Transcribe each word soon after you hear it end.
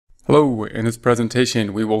Hello, in this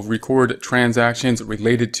presentation we will record transactions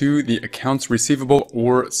related to the accounts receivable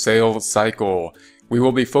or sales cycle. We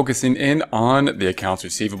will be focusing in on the accounts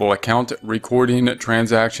receivable account, recording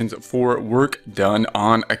transactions for work done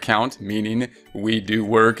on account, meaning we do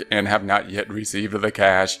work and have not yet received the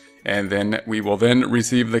cash, and then we will then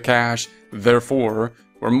receive the cash. Therefore,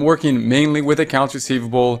 we're working mainly with accounts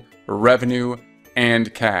receivable, revenue,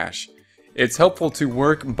 and cash. It's helpful to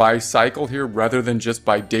work by cycle here rather than just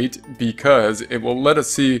by date because it will let us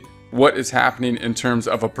see what is happening in terms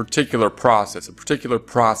of a particular process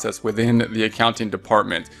within the accounting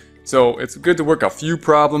department. So it's good to work a few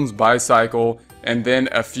problems by cycle and then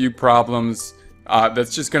a few problems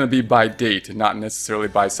that's just going to be by date, not necessarily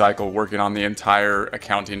by cycle, working on the entire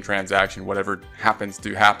accounting transaction, whatever happens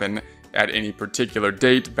to happen at any particular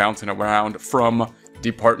date, bouncing around from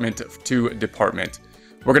department to department.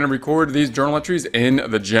 We're going to record these journal entries in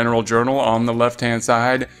the general journal on the left-hand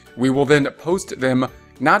side. We will then post them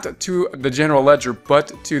not to the general ledger,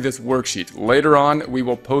 but to this worksheet. Later on, we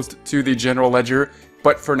will post to the general ledger,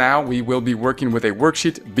 but for now, we will be working with a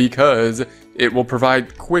worksheet because it will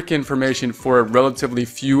provide quick information for a relatively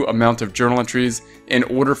few amount of journal entries in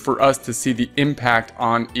order for us to see the impact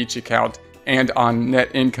on each account and on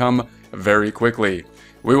net income very quickly.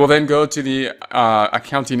 We will then go to the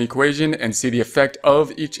accounting equation and see the effect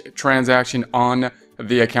of each transaction on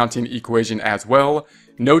the accounting equation as well.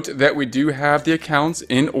 Note that we do have the accounts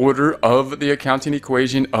in order of the accounting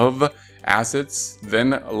equation of assets,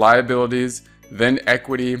 then liabilities, then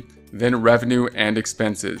equity, then revenue and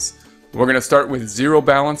expenses. We're going to start with zero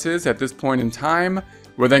balances at this point in time.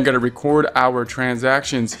 We're then going to record our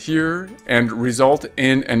transactions here and result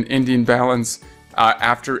in an ending balance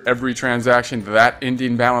after every transaction, that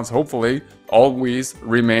ending balance hopefully always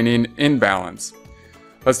remaining in balance.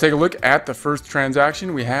 Let's take a look at the first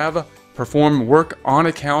transaction. We have perform work on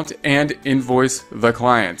account and invoice the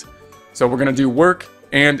client. So we're going to do work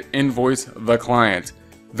and invoice the client.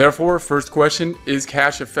 Therefore, first question, is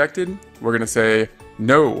cash affected? We're going to say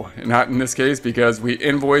no, not in this case because we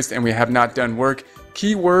invoiced and we have not done work.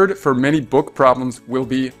 Keyword for many book problems will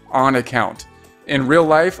be on account. In real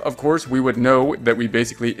life, of course, we would know that we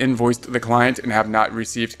basically invoiced the client and have not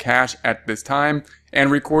received cash at this time,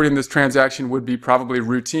 and recording this transaction would be probably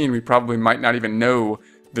routine. We probably might not even know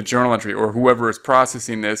the journal entry, or whoever is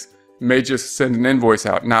processing this may just send an invoice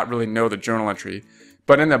out, not really know the journal entry.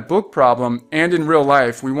 But in a book problem and in real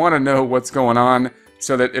life, we want to know what's going on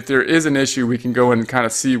so that if there is an issue, we can go and kind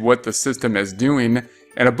of see what the system is doing.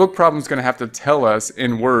 And a book problem is going to have to tell us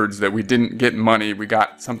in words that we didn't get money, we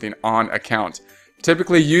got something on account.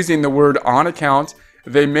 Typically using the word on account,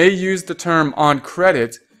 they may use the term on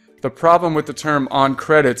credit. The problem with the term on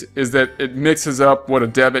credit is that it mixes up what a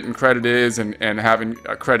debit and credit is and having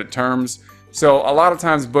credit terms. So a lot of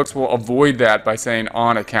times books will avoid that by saying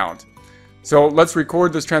on account. So let's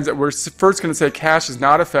record this transaction. We're first going to say cash is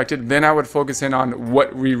not affected. Then I would focus in on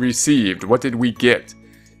what we received. What did we get?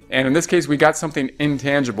 And in this case, we got something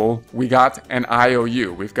intangible. We got an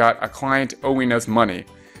IOU. We've got a client owing us money.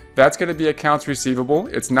 That's going to be accounts receivable.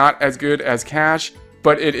 It's not as good as cash,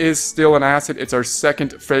 but it is still an asset. It's our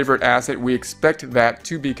second favorite asset. We expect that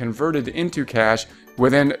to be converted into cash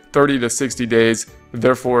within 30 to 60 days.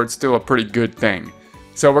 Therefore, it's still a pretty good thing.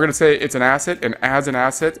 So we're going to say it's an asset, and as an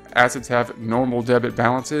asset, assets have normal debit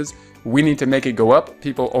balances. We need to make it go up.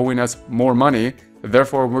 People owing us more money.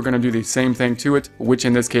 Therefore, we're going to do the same thing to it, which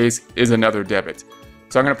in this case is another debit.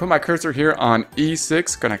 So I'm going to put my cursor here on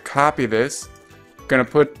E6, going to copy this. Going to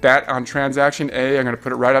put that on transaction A. I'm going to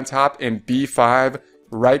put it right on top in B5.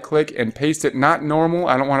 Right click and paste it. Not normal.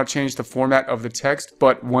 I don't want to change the format of the text,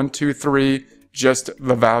 but 1, 2, 3, just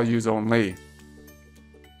the values only.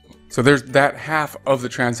 So there's that half of the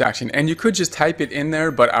transaction, and you could just type it in there,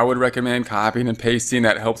 but I would recommend copying and pasting.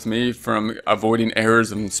 That helps me from avoiding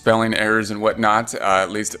errors and spelling errors and whatnot.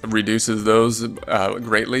 At least reduces those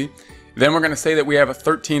greatly. Then we're going to say that we have a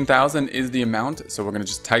 13,000 is the amount. So we're going to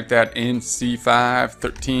just type that in C5,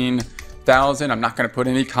 13,000. I'm not going to put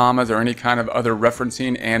any commas or any kind of other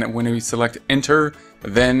referencing. And when we select enter,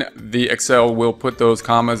 then the Excel will put those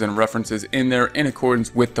commas and references in there in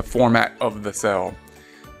accordance with the format of the cell.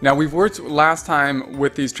 Now we've worked last time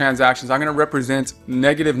with these transactions. I'm going to represent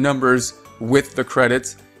negative numbers with the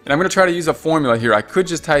credits. And I'm going to try to use a formula here. I could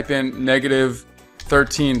just type in negative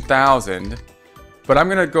 13,000. But I'm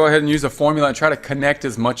going to go ahead and use a formula and try to connect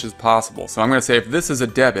as much as possible. So I'm going to say if this is a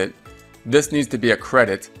debit, this needs to be a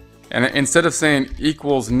credit. And instead of saying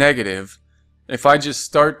equals negative, if I just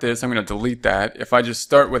start this, I'm going to delete that. If I just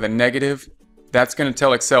start with a negative, that's going to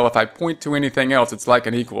tell Excel if I point to anything else, it's like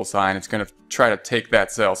an equal sign. It's going to try to take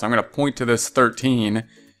that cell. So I'm going to point to this 13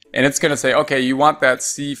 And it's going to say, okay, you want that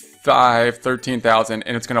C5 13,000,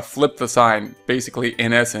 and it's going to flip the sign, basically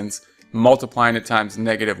in essence, multiplying it times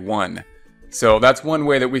 -1. So that's one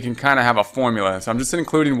way that we can kind of have a formula. So I'm just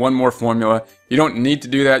including one more formula. You don't need to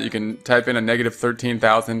do that. You can type in a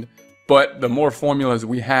 -13,000, but the more formulas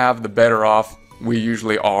we have, the better off we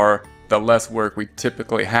usually are, the less work we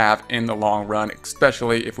typically have in the long run,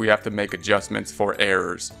 especially if we have to make adjustments for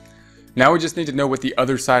errors. Now we just need to know what the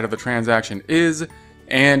other side of the transaction is,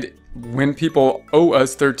 and when people owe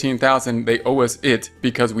us 13,000, they owe us it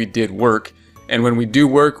because we did work. And when we do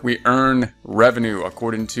work, we earn revenue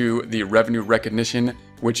according to the revenue recognition,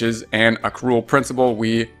 which is an accrual principle.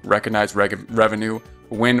 We recognize revenue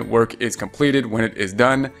when work is completed, when it is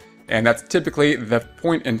done. And that's typically the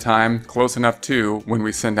point in time close enough to when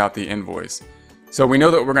we send out the invoice. So we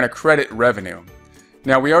know that we're going to credit revenue.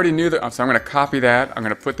 Now we already knew that, so I'm going to copy that. I'm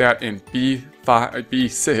going to put that in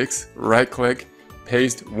B6, right click,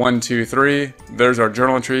 paste 1, 2, 3. There's our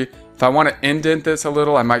journal entry. If I want to indent this a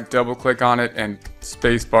little, I might double click on it and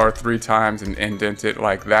spacebar 3 times and indent it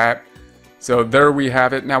like that. So there we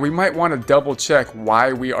have it. Now we might want to double check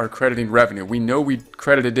why we are crediting revenue. We know we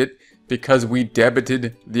credited it because we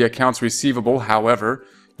debited the accounts receivable. However,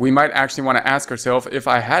 we might actually want to ask ourselves, if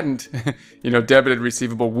I hadn't debited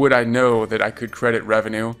receivable, would I know that I could credit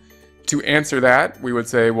revenue? To answer that, we would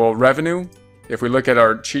say, well, revenue, if we look at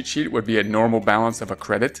our cheat sheet, would be a normal balance of a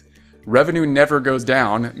credit. Revenue never goes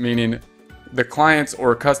down, meaning the clients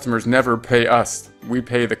or customers never pay us. We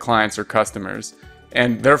pay the clients or customers.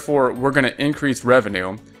 And therefore, we're going to increase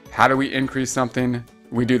revenue. How do we increase something?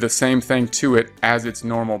 We do the same thing to it as its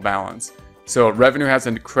normal balance. So revenue has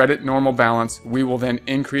a credit normal balance. We will then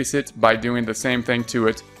increase it by doing the same thing to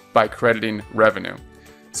it by crediting revenue.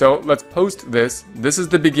 So let's post this. This is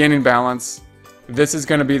the beginning balance. This is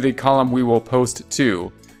going to be the column we will post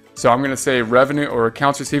to. So I'm going to say revenue or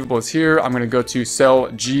accounts receivable is here. I'm going to go to cell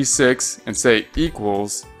G6 and say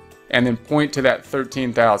equals, and then point to that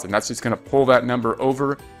 13,000. That's just going to pull that number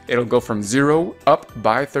over. It'll go from 0 up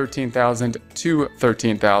by 13,000 to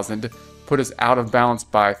 13,000, put us out of balance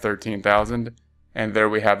by 13,000, and there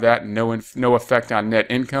we have that. No effect on net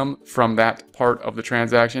income from that part of the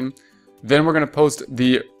transaction. Then we're going to post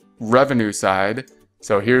the revenue side.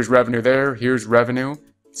 So here's revenue there, here's revenue.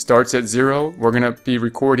 Starts at 0. We're going to be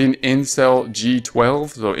recording in cell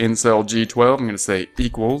G12. So in cell G12, I'm going to say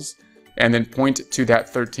equals, and then point to that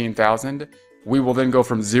 13,000. We will then go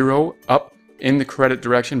from 0 up in the credit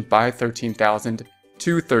direction by 13,000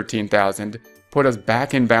 to 13,000, put us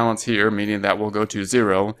back in balance here, meaning that we'll go to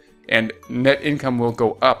 0, and net income will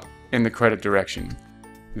go up in the credit direction.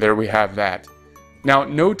 There we have that. Now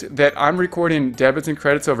note that I'm recording debits and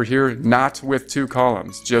credits over here, not with 2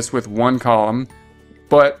 columns, just with 1 column,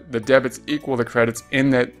 but the debits equal the credits in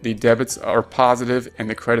that the debits are positive and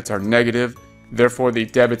the credits are negative. Therefore, the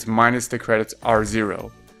debits minus the credits are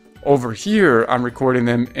 0. Over here, I'm recording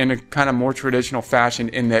them in a kind of more traditional fashion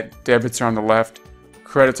in that debits are on the left,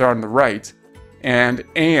 credits are on the right, and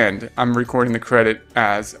I'm recording the credit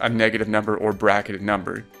as a negative number or bracketed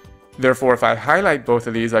number. Therefore, if I highlight both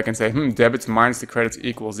of these, I can say, debits minus the credits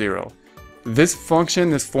equals 0. This function,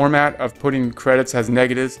 this format of putting credits as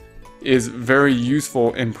negatives, is very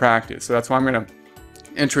useful in practice. So that's why I'm going to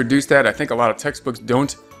introduce that. I think a lot of textbooks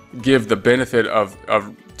don't give the benefit of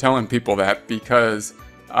telling people that because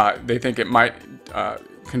they think it might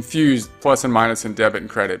confuse plus and minus in debit and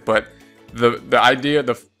credit. But the idea,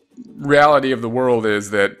 the reality of the world is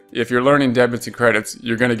that if you're learning debits and credits,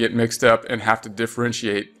 you're going to get mixed up and have to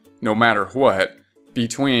differentiate no matter what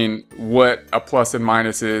between what a plus and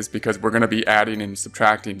minus is, because we're going to be adding and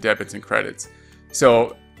subtracting debits and credits.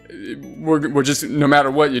 So we're just, no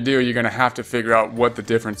matter what you do, you're going to have to figure out what the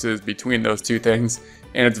difference is between those two things.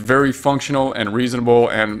 And it's very functional and reasonable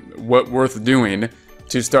and worth doing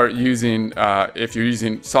to start using if you're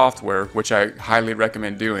using software, which I highly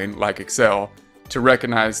recommend doing, like Excel, to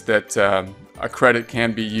recognize that a credit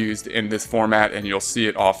can be used in this format, and you'll see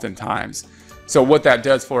it oftentimes. So what that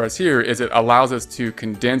does for us here is it allows us to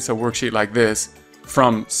condense a worksheet like this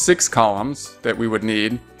from 6 columns that we would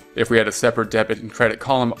need if we had a separate debit and credit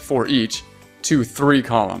column for each, to 3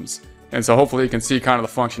 columns. And so hopefully you can see kind of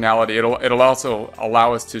the functionality. It'll also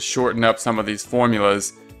allow us to shorten up some of these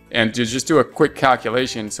formulas and to just do a quick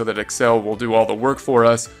calculation so that Excel will do all the work for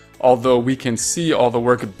us, although we can see all the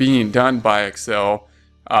work being done by Excel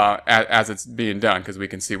as it's being done, because we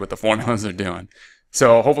can see what the formulas are doing.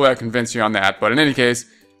 So hopefully I convinced you on that. But in any case,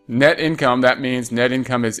 net income, that means net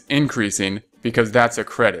income is increasing because that's a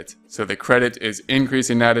credit. So the credit is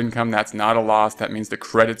increasing net income. That's not a loss. That means the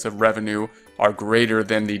credits of revenue are greater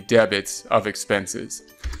than the debits of expenses.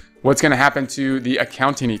 What's going to happen to the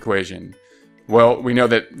accounting equation? Well, we know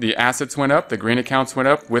that the assets went up, the green accounts went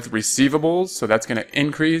up with receivables, so that's going to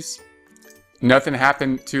increase. Nothing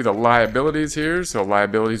happened to the liabilities here, so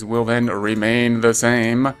liabilities will then remain the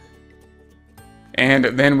same. And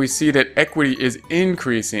then we see that equity is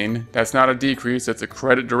increasing. That's not a decrease, that's a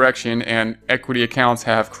credit direction, and equity accounts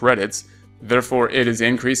have credits. Therefore, it is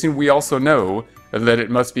increasing. We also know that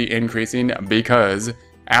it must be increasing because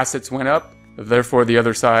assets went up, therefore the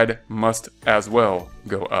other side must as well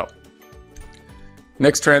go up.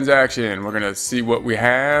 Next transaction, we're going to see what we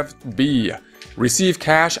have. B, receive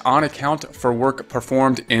cash on account for work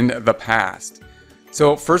performed in the past.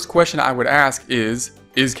 So first question I would ask is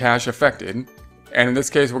cash affected? And in this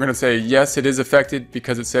case, we're going to say yes, it is affected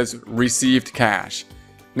because it says received cash.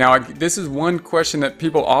 Now, this is one question that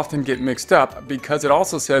people often get mixed up because it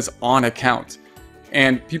also says on account.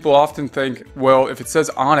 And people often think, well, if it says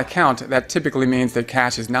on account, that typically means that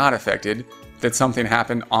cash is not affected, that something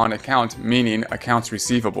happened on account, meaning accounts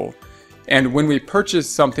receivable. And when we purchase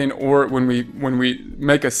something or when we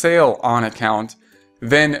make a sale on account,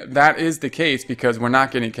 then that is the case because we're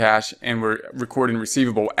not getting cash and we're recording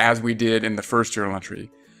receivable as we did in the first journal entry.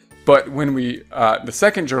 But when the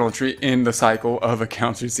second journal entry in the cycle of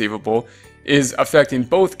accounts receivable is affecting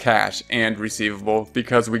both cash and receivable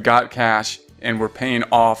because we got cash and we're paying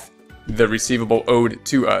off the receivable owed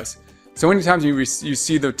to us. So anytime you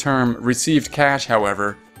see the term received cash,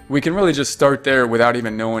 however, we can really just start there without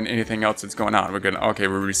even knowing anything else that's going on. We're going to, okay,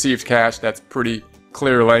 we received cash, that's pretty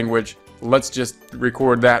clear language. Let's just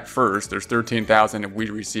record that first. There's $13,000 and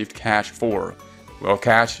we received cash for. Well,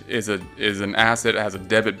 cash is an asset, it has a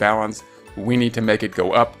debit balance. We need to make it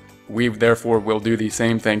go up. We therefore will do the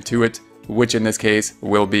same thing to it, which in this case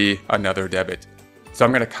will be another debit. So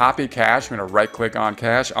I'm going to copy cash. I'm going to right click on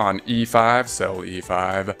cash on E5, cell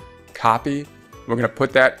E5, copy. We're going to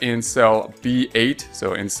put that in cell B8.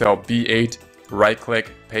 So in cell B8, right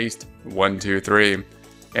click, paste, 1, 2, 3.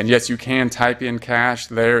 And yes, you can type in cash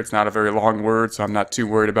there. It's not a very long word, so I'm not too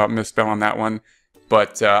worried about misspelling that one.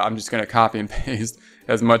 But I'm just going to copy and paste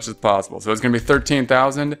as much as possible. So it's going to be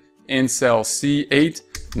 13,000 in cell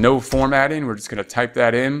C8. No formatting. We're just going to type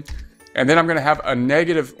that in. And then I'm going to have a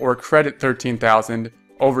negative or credit 13,000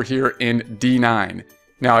 over here in D9.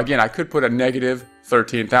 Now again, I could put a negative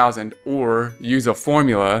 13,000 or use a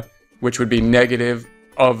formula which would be negative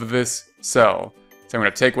of this cell. So I'm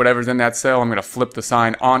going to take whatever's in that cell, I'm going to flip the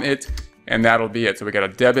sign on it, and that'll be it. So we got a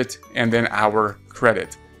debit and then our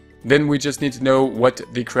credit. Then we just need to know what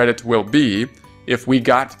the credit will be. If we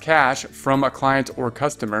got cash from a client or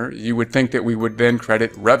customer, you would think that we would then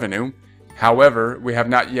credit revenue. However, we have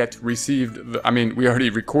not yet received, we already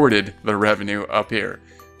recorded the revenue up here.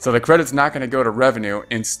 So the credit's not going to go to revenue.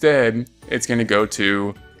 Instead, it's going to go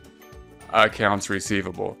to accounts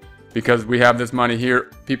receivable. Because we have this money here,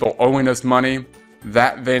 people owing us money,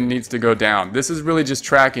 that then needs to go down. This is really just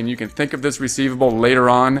tracking. You can think of this receivable later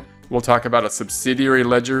on. We'll talk about a subsidiary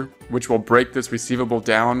ledger, which will break this receivable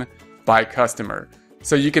down by customer.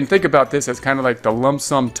 So you can think about this as kind of like the lump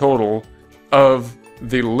sum total of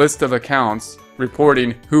the list of accounts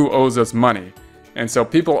reporting who owes us money. And so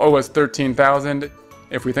people owe us 13,000.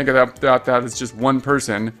 If we think about that as just one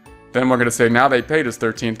person, then we're going to say now they paid us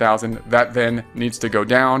 13,000. That then needs to go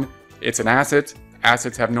down. It's an asset.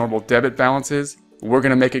 Assets have normal debit balances. We're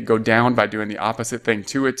going to make it go down by doing the opposite thing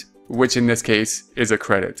to it, which in this case is a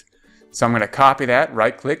credit. So I'm going to copy that,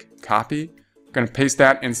 right click, copy. I'm going to paste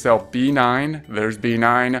that in cell B9. There's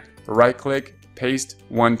B9, right click, paste,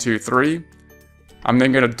 1, 2, 3. I'm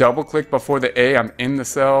then going to double click before the A. I'm in the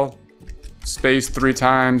cell, space 3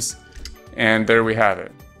 times, and there we have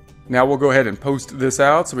it. Now we'll go ahead and post this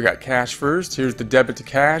out. So we got cash first. Here's the debit to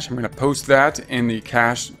cash. I'm going to post that in the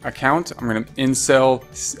cash account. I'm going to in cell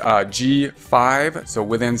G5. So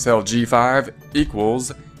within cell G5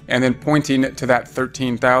 equals, and then pointing to that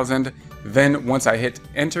 13,000. Then once I hit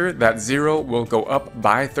enter, that 0 will go up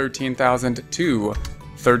by 13,000 to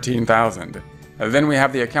 13,000. Then we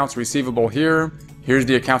have the accounts receivable here. Here's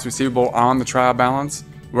the accounts receivable on the trial balance.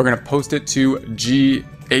 We're going to post it to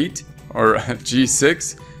G8 or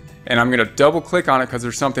G6. And I'm going to double click on it because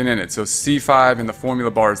there's something in it. So C5 in the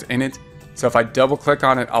formula bar is in it. So if I double click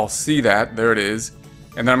on it, I'll see that. There it is.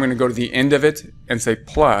 And then I'm going to go to the end of it and say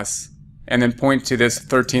plus, and then point to this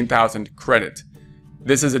 13,000 credit.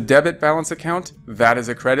 This is a debit balance account. That is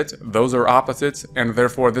a credit. Those are opposites. And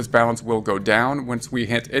therefore this balance will go down once we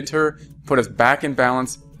hit enter, put us back in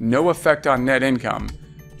balance, no effect on net income.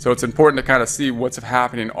 So it's important to kind of see what's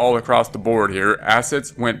happening all across the board here.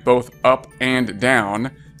 Assets went both up and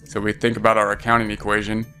down. So we think about our accounting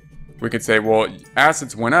equation. We could say, well,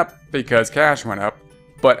 assets went up because cash went up,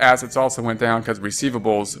 but assets also went down because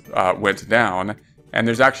receivables went down, and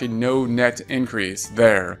there's actually no net increase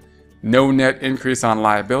there. No net increase on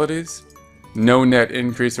liabilities, no net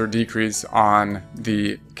increase or decrease on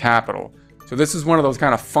the capital. So this is one of those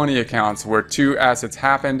kind of funny accounts where two assets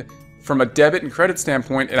happened. From a debit and credit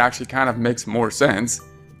standpoint, it actually kind of makes more sense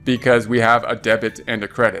because we have a debit and a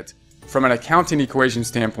credit. From an accounting equation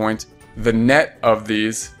standpoint, the net of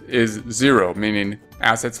these is zero, meaning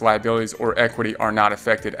assets, liabilities, or equity are not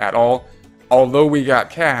affected at all. Although we got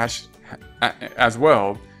cash as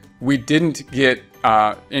well, we didn't get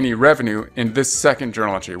any revenue in this second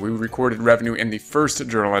journal entry. We recorded revenue in the first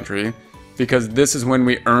journal entry because this is when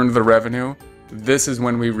we earned the revenue. This is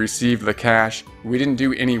when we received the cash. We didn't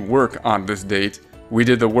do any work on this date. We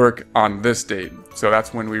did the work on this date. So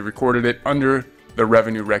that's when we recorded it under the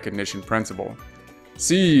revenue recognition principle.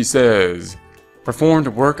 C says, performed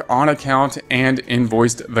work on account and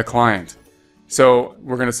invoiced the client. So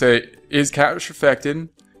we're going to say, is cash affected? And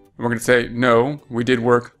we're going to say, no, we did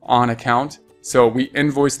work on account. So we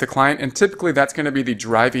invoiced the client, and typically that's going to be the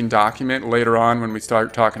driving document later on when we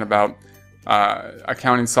start talking about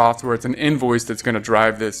accounting software. It's an invoice that's going to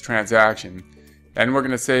drive this transaction. And we're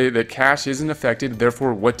going to say that cash isn't affected,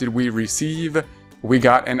 therefore what did we receive? We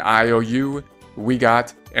got an IOU, we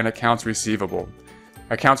got an accounts receivable.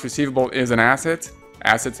 Accounts receivable is an asset.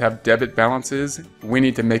 Assets have debit balances. We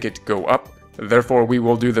need to make it go up. Therefore, we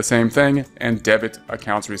will do the same thing and debit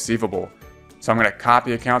accounts receivable. So I'm going to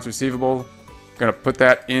copy accounts receivable. I'm going to put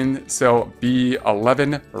that in cell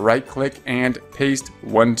B11, right click and paste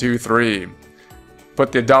 1, 2, 3.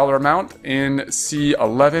 Put the dollar amount in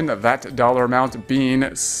C11, that dollar amount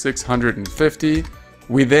being 650.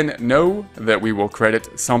 We then know that we will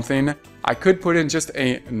credit something. I could put in just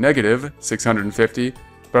a negative 650,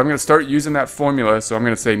 but I'm going to start using that formula. So I'm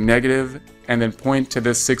going to say negative and then point to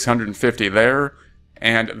this 650 there,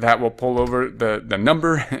 and that will pull over the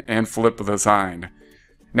number and flip the sign.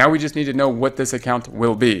 Now we just need to know what this account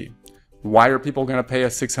will be. Why are people going to pay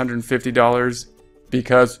us $650?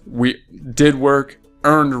 Because we did work,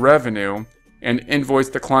 earned revenue, and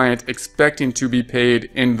invoiced the client expecting to be paid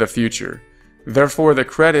in the future. Therefore, the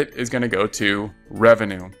credit is going to go to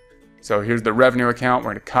revenue. So here's the revenue account.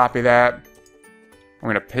 We're going to copy that. I'm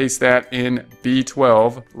going to paste that in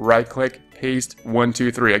B12, right click, paste 1,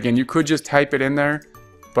 2, 3. Again, you could just type it in there,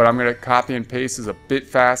 but I'm going to copy and paste is a bit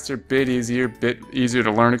faster, bit easier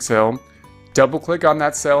to learn Excel. Double click on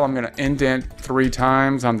that cell. I'm going to indent 3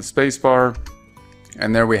 times on the spacebar,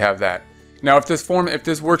 and there we have that. Now, if this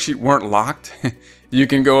worksheet weren't locked, you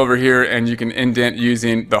can go over here and you can indent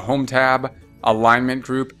using the Home tab, Alignment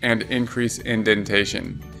group, and Increase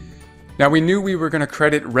Indentation. Now, we knew we were going to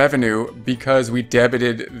credit revenue because we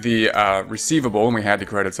debited the receivable and we had to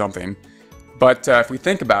credit something. But if we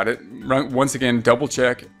think about it, once again, double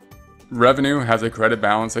check. Revenue has a credit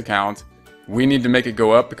balance account. We need to make it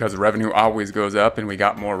go up because revenue always goes up and we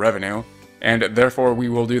got more revenue. And therefore, we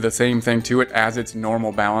will do the same thing to it as its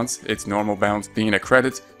normal balance being a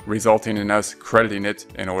credit, resulting in us crediting it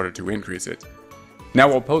in order to increase it. Now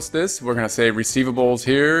we'll post this. We're going to say receivables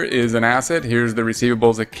here is an asset. Here's the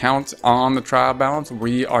receivables account on the trial balance.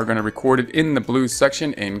 We are going to record it in the blue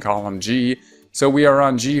section in column G. So we are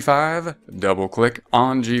on G5, double click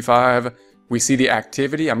on G5. We see the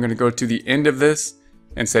activity. I'm going to go to the end of this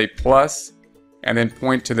and say plus, and then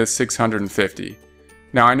point to the 650.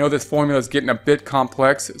 Now I know this formula is getting a bit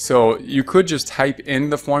complex, so you could just type in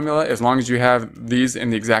the formula as long as you have these in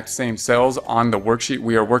the exact same cells on the worksheet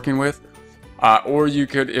we are working with. Or you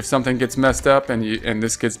could, if something gets messed up and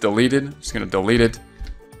this gets deleted, I'm just going to delete it,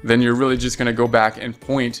 then you're really just going to go back and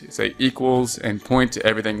point, say equals, and point to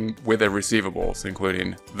everything with a receivable, so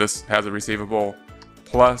including this has a receivable,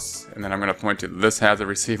 plus, and then I'm going to point to this has a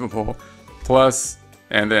receivable, plus,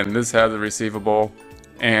 and then this has a receivable,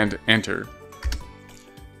 and enter.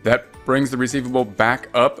 That brings the receivable back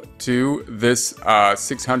up to this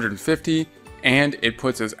 650, and it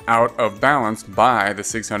puts us out of balance by the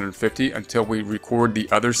 650 until we record the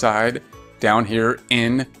other side down here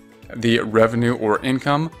in the revenue or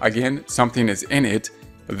income. Again, something is in it,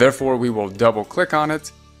 therefore we will double click on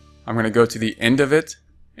it. I'm going to go to the end of it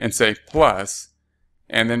and say plus,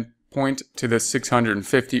 and then point to the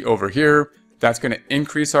 650 over here. That's going to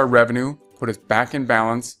increase our revenue, put us back in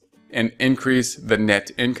balance, and increase the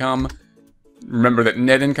net income. Remember that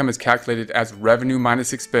net income is calculated as revenue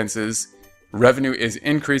minus expenses. Revenue is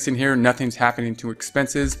increasing here, nothing's happening to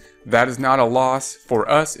expenses. That is not a loss for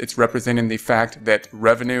us. It's representing the fact that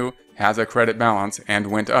revenue has a credit balance and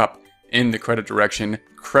went up in the credit direction,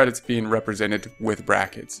 credits being represented with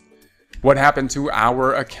brackets. What happened to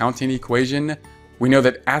our accounting equation? We know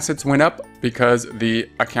that assets went up because the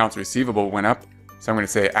accounts receivable went up. So I'm going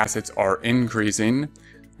to say assets are increasing.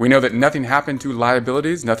 We know that nothing happened to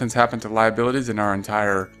liabilities. Nothing's happened to liabilities in our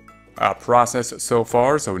entire process so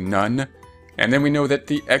far, so none. And then we know that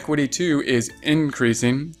the equity too is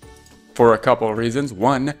increasing for a couple of reasons.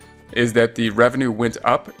 One is that the revenue went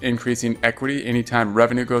up, increasing equity. Anytime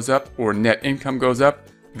revenue goes up or net income goes up,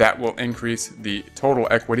 that will increase the total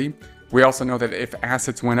equity. We also know that if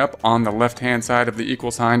assets went up on the left-hand side of the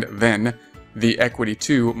equal sign, then the equity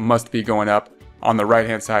too must be going up on the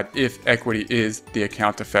right-hand side if equity is the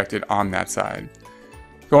account affected on that side.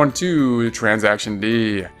 Going to transaction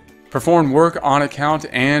D. Performed work on account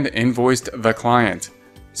and invoiced the client.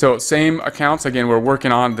 So same accounts, again, we're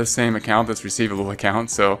working on the same account, this receivable account.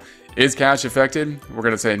 So is cash affected? We're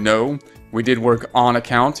going to say no. We did work on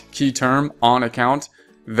account, key term, on account.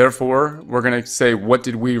 Therefore, we're going to say, what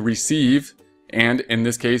did we receive? And in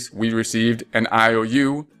this case, we received an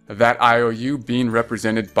IOU, that IOU being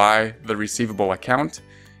represented by the receivable account.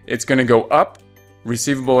 It's going to go up.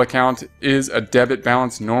 Receivable account is a debit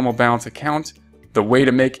balance, normal balance account. The way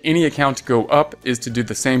to make any account go up is to do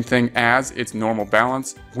the same thing as its normal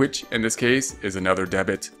balance, which in this case is another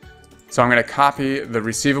debit. So I'm going to copy the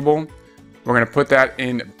receivable. We're going to put that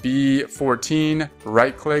in B14,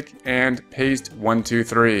 right click, and paste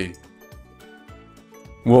 123.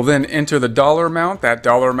 We'll then enter the dollar amount, that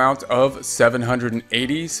dollar amount of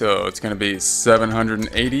 780. So it's going to be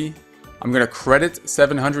 780. I'm going to credit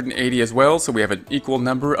 780 as well, so we have an equal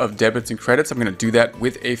number of debits and credits. I'm going to do that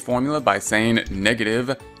with a formula by saying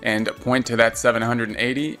negative and point to that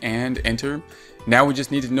 780 and enter. Now we just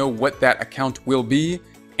need to know what that account will be.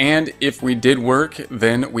 And if we did work,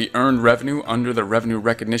 then we earned revenue under the revenue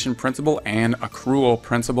recognition principle and accrual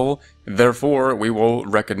principle. Therefore, we will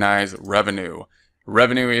recognize revenue.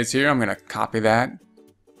 Revenue is here. I'm going to copy that.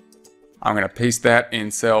 I'm going to paste that in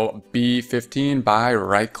cell B15 by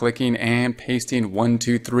right-clicking and pasting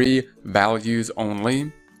 123 values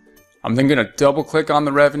only. I'm then going to double-click on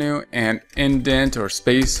the revenue and indent or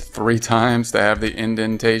space 3 times to have the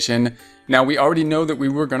indentation. Now, we already know that we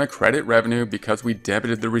were going to credit revenue because we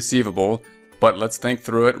debited the receivable, but let's think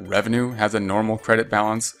through it. Revenue has a normal credit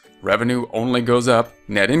balance. Revenue only goes up.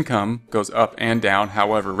 Net income goes up and down.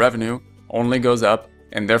 However, revenue only goes up,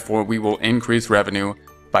 and therefore we will increase revenue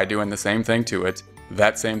by doing the same thing to it.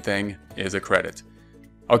 That same thing is a credit.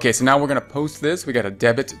 Okay, so now we're going to post this. We got a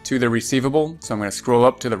debit to the receivable. So I'm going to scroll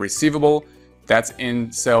up to the receivable. That's in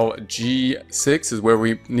cell G6 is where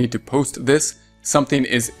we need to post this. Something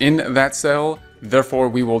is in that cell. Therefore,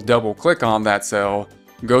 we will double click on that cell,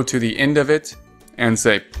 go to the end of it and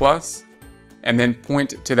say plus, and then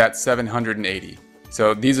point to that 780.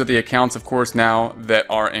 So these are the accounts, of course, now that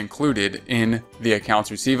are included in the accounts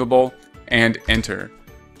receivable, and enter.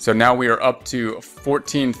 So now we are up to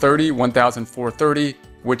 1,430,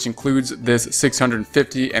 which includes this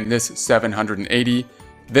 650 and this 780.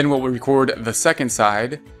 Then we'll record the second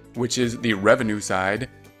side, which is the revenue side.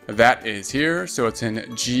 That is here, so it's in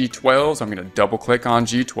G12. So I'm going to double click on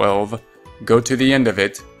G12, go to the end of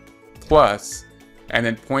it, plus, and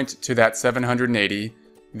then point to that 780.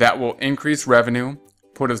 That will increase revenue,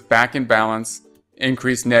 put us back in balance,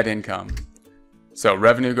 increase net income. So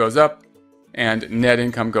revenue goes up, and net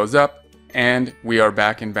income goes up, and we are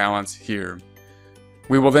back in balance here.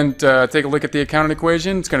 We will then take a look at the accounting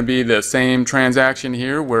equation. It's going to be the same transaction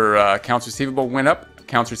here where accounts receivable went up.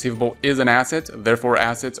 Accounts receivable is an asset, therefore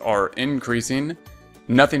assets are increasing.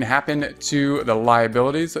 Nothing happened to the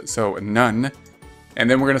liabilities, so none. And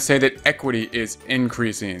then we're going to say that equity is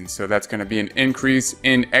increasing. So that's going to be an increase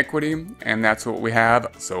in equity, and that's what we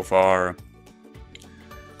have so far.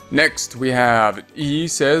 Next, we have E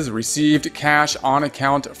says received cash on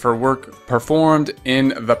account for work performed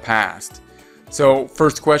in the past. So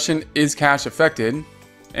first question, is cash affected?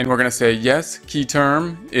 And we're going to say yes, key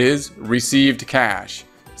term is received cash.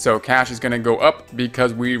 So cash is going to go up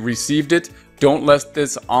because we received it. Don't let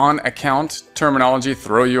this on account terminology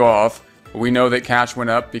throw you off. We know that cash went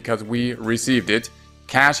up because we received it.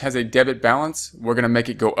 Cash has a debit balance. We're going to make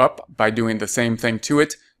it go up by doing the same thing to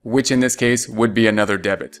it, which in this case would be another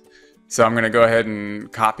debit. So I'm going to go ahead and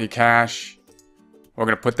copy cash. We're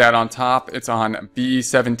going to put that on top. It's on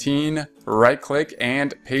B17, right click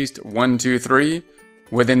and paste 123.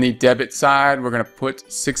 Within the debit side, we're going to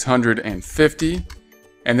put 650.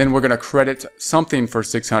 And then we're going to credit something for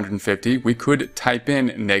 650. We could type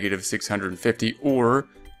in negative 650 or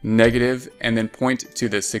negative and then point to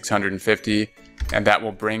the 650, and that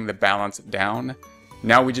will bring the balance down.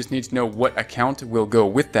 Now we just need to know what account will go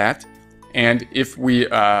with that. And if we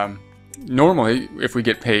normally, if we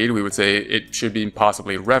get paid, we would say it should be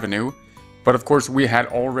possibly revenue. But of course, we had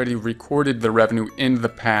already recorded the revenue in the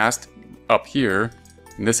past up here.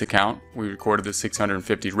 In this account, we recorded the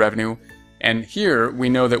 650 revenue. And here we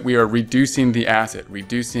know that we are reducing the asset,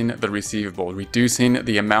 reducing the receivable, reducing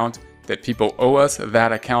the amount that people owe us.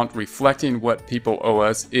 That account reflecting what people owe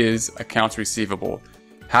us is accounts receivable.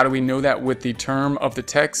 How do we know that with the term of the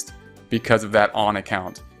text? Because of that on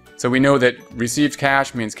account. So we know that received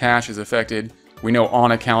cash means cash is affected. We know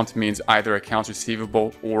on account means either accounts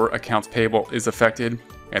receivable or accounts payable is affected.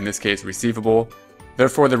 In this case, receivable.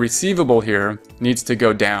 Therefore, the receivable here needs to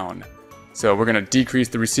go down. So we're going to decrease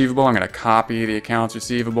the receivable. I'm going to copy the accounts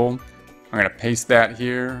receivable. I'm going to paste that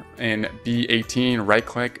here in B18, right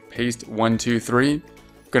click, paste 1, 2, 3. I'm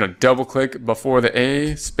going to double click before the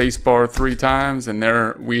A, spacebar 3 times, and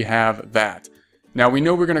there we have that. Now we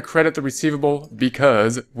know we're going to credit the receivable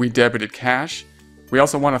because we debited cash. We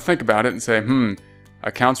also want to think about it and say,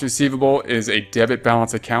 accounts receivable is a debit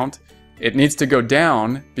balance account. It needs to go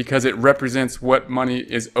down because it represents what money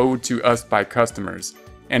is owed to us by customers.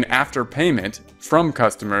 And after payment from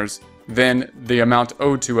customers, then the amount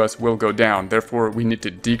owed to us will go down. Therefore, we need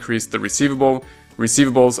to decrease the receivable.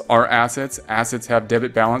 Receivables are assets. Assets have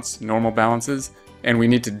debit balance, normal balances, and we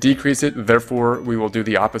need to decrease it. Therefore, we will do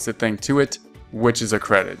the opposite thing to it, which is a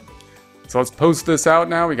credit. So let's post this out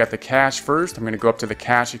now. We got the cash first. I'm going to go up to the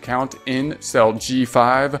cash account in cell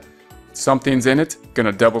G5. Something's in it. Going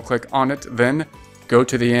to double click on it, then go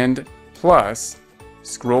to the end, plus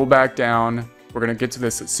scroll back down. We're going to get to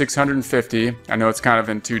this 650. I know it's kind of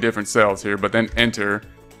in 2 different cells here, but then enter,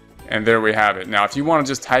 and there we have it. Now, if you want to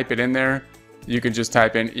just type it in there, you can just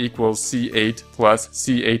type in equals C8 plus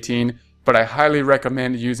C18, but I highly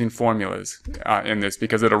recommend using formulas in this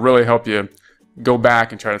because it'll really help you go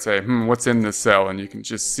back and try to say, what's in this cell? And you can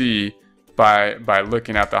just see by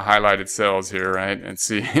looking at the highlighted cells here, right, and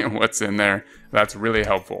see what's in there. That's really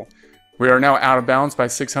helpful. We are now out of balance by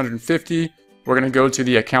 650. We're going to go to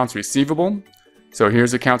the accounts receivable. So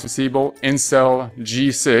here's accounts receivable in cell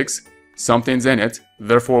G6. Something's in it.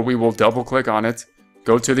 Therefore, we will double click on it,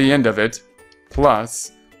 go to the end of it,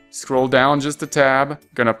 plus scroll down just a tab.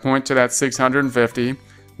 Going to point to that 650.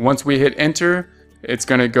 Once we hit enter, it's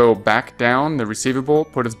going to go back down the receivable,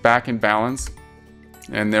 put us back in balance,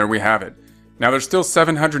 and there we have it. Now there's still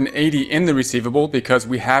 780 in the receivable because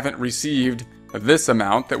we haven't received this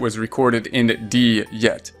amount that was recorded in D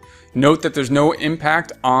yet. Note that there's no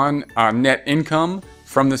impact on net income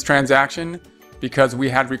from this transaction because we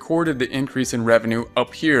had recorded the increase in revenue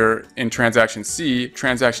up here in transaction C.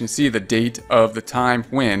 Transaction C, the date of the time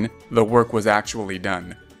when the work was actually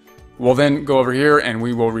done. We'll then go over here and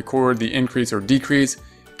we will record the increase or decrease.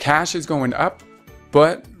 Cash is going up,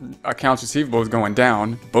 but accounts receivable is going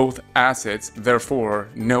down. Both assets, therefore,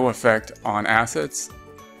 no effect on assets,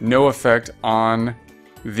 no effect on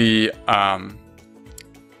the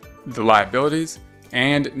liabilities,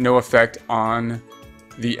 and no effect on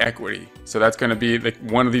the equity. So that's going to be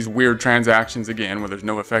one of these weird transactions again where there's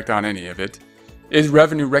no effect on any of it. Is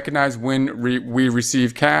revenue recognized when we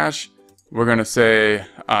receive cash? We're going to say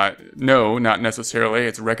no, not necessarily.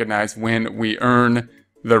 It's recognized when we earn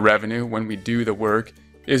the revenue, when we do the work.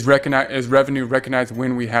 Is revenue recognized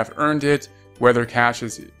when we have earned it, whether cash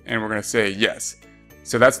is, and we're going to say yes.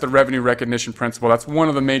 So that's the revenue recognition principle. That's one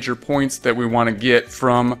of the major points that we want to get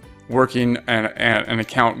from working an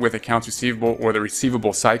account with accounts receivable or the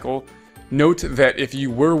receivable cycle. Note that if you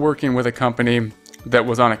were working with a company that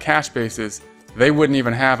was on a cash basis, they wouldn't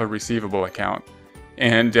even have a receivable account.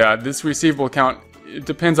 And this receivable account, it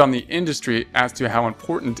depends on the industry as to how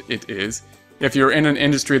important it is. If you're in an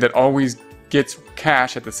industry that always gets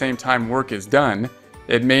cash at the same time work is done,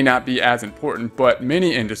 it may not be as important, but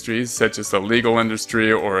many industries, such as the legal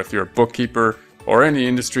industry, or if you're a bookkeeper, or any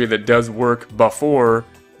industry that does work before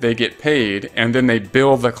they get paid, and then they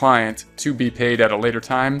bill the client to be paid at a later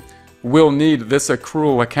time, will need this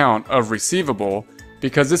accrual account of receivable,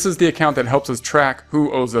 because this is the account that helps us track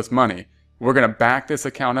who owes us money. We're going to back this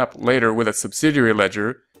account up later with a subsidiary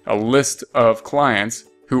ledger, a list of clients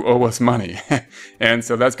who owe us money. And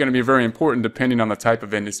so that's going to be very important depending on the type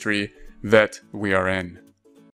of industry that we are in.